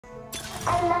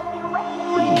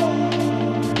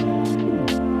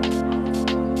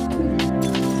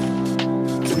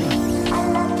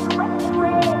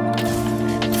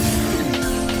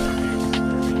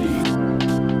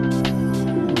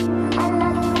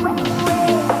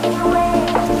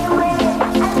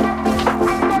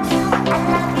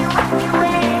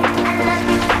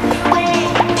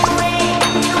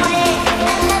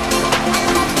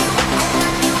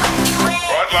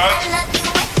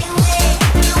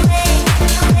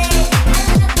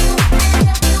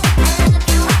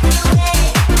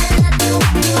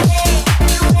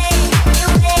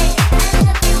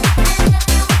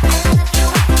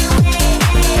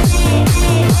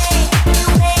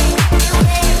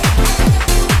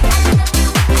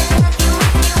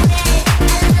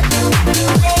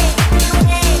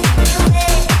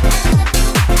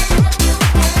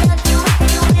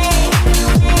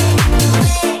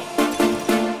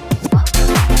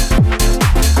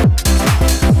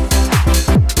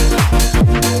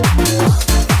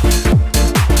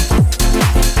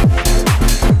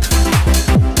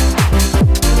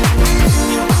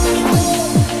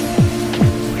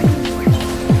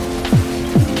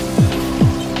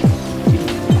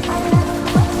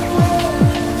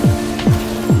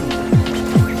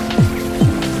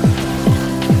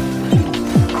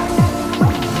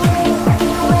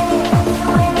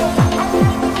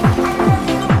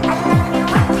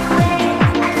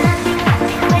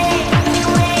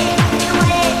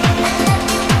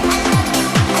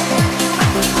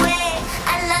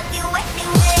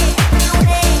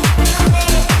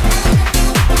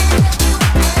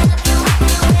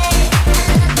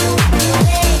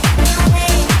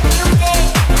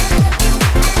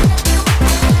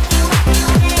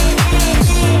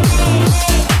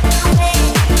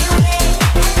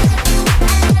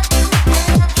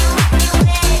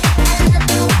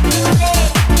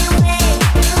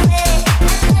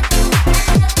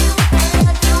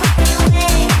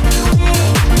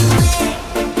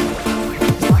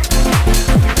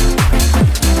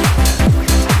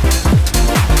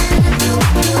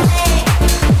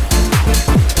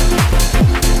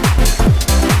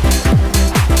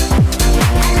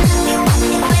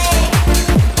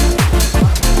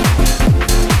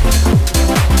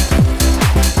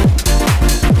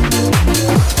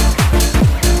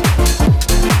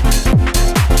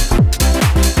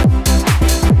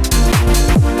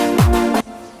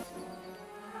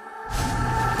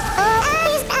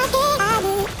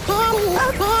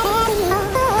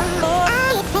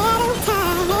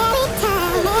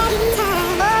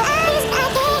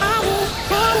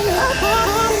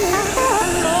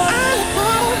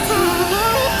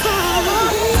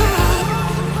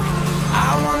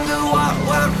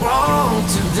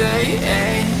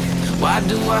Why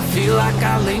do I feel like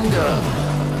I linger?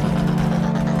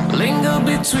 Linger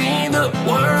between the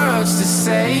words to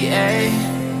say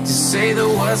the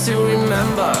words to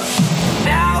remember.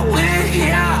 Now we're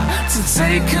here to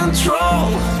take control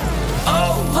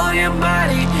over your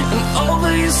body and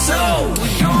over your soul.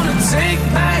 We're gonna take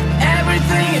back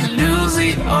everything and lose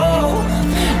it all.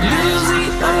 Lose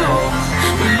it all.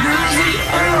 We lose it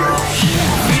all.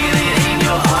 Feel it in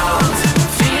your arms,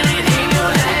 feel it in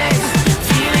your legs,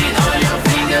 feel it on your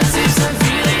fingertips and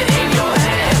feel it in your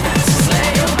head. Just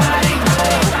let your body go,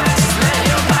 just let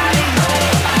your body go,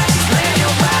 just let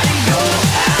your body go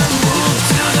and move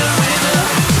to the rhythm.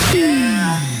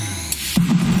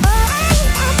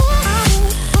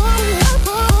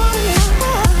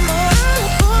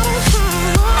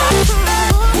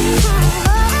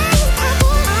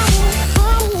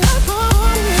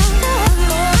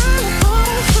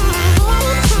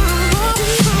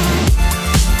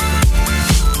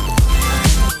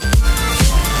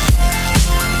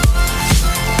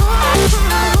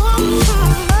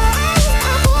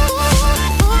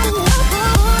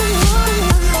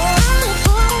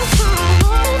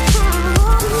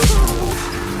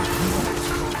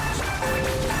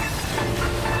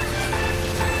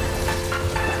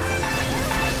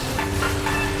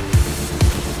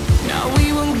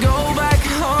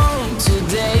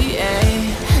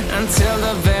 Until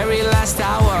the very last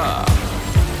hour,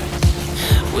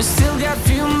 we still got a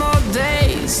few more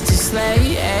days to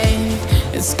slay.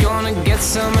 It's gonna get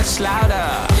so much louder.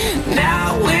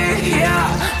 Now we're here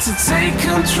to take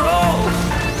control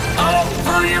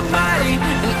over your body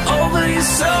and over your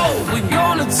soul. We're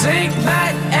gonna take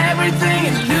back everything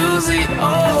and lose it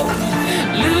all.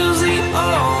 Lose it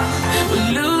all.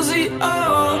 We'll lose it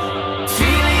all.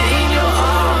 Feel it in your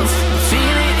arms,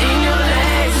 feel it in your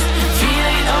legs, feel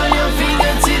it on your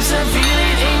fingertips and feel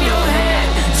it in your head.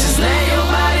 Just let your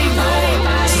body go,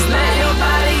 just let your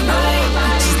body go,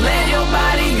 just let your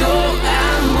body go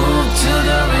and move to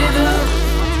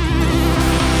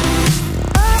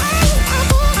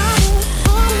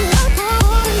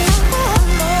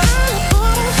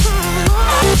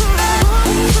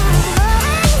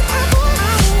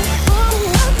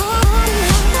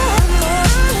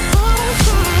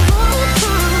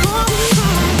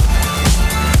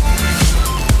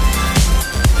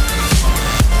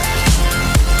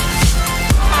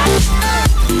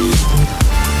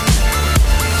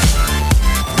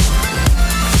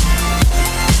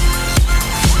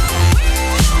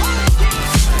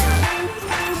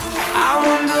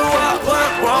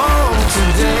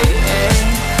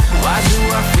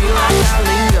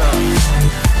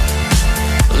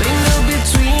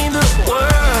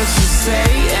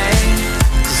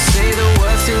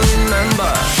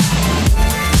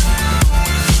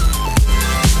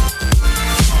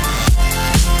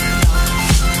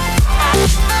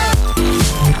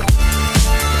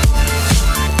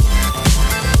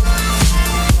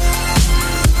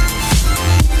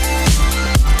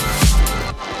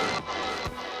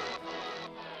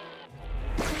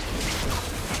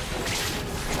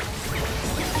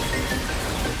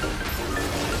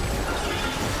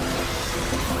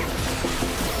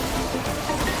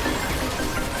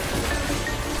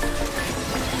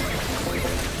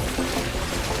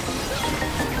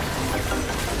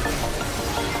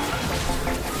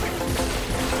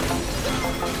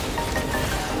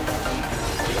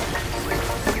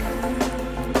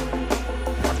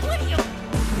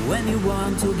when you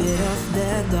want to get off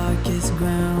the darkest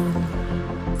ground.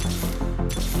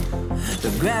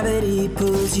 The gravity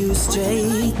pulls you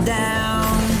straight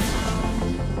down.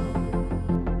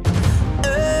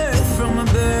 Earth from a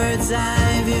bird's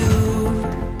eye view.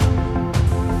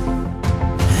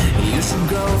 You should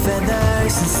grow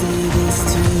feathers and say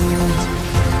this too.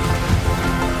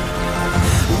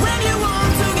 When you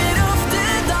want to get off the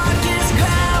darkest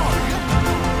ground,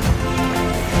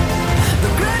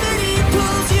 the gravity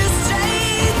pulls you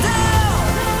straight down.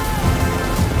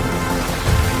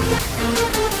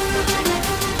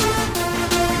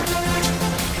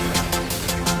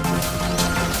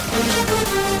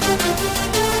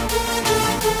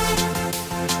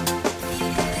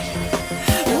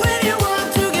 When you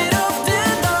want to get off the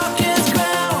darkest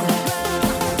ground,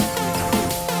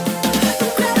 the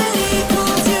gravity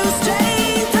pulls you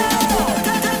straight down.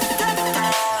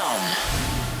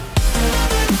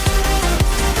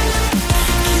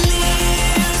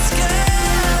 Clear sky. Where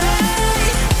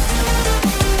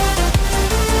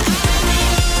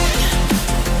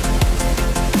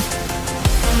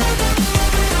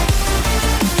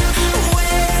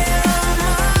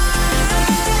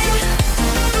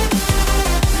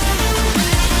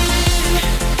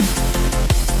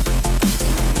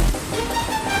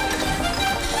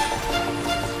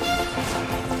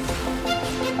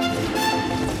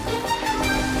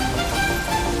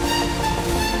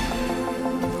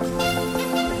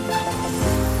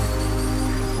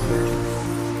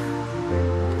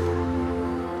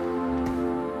am I?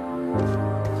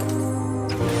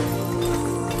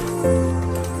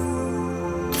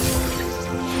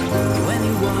 When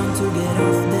you want to get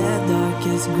off the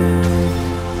darkest ground,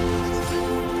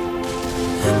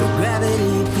 the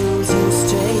gravity pulls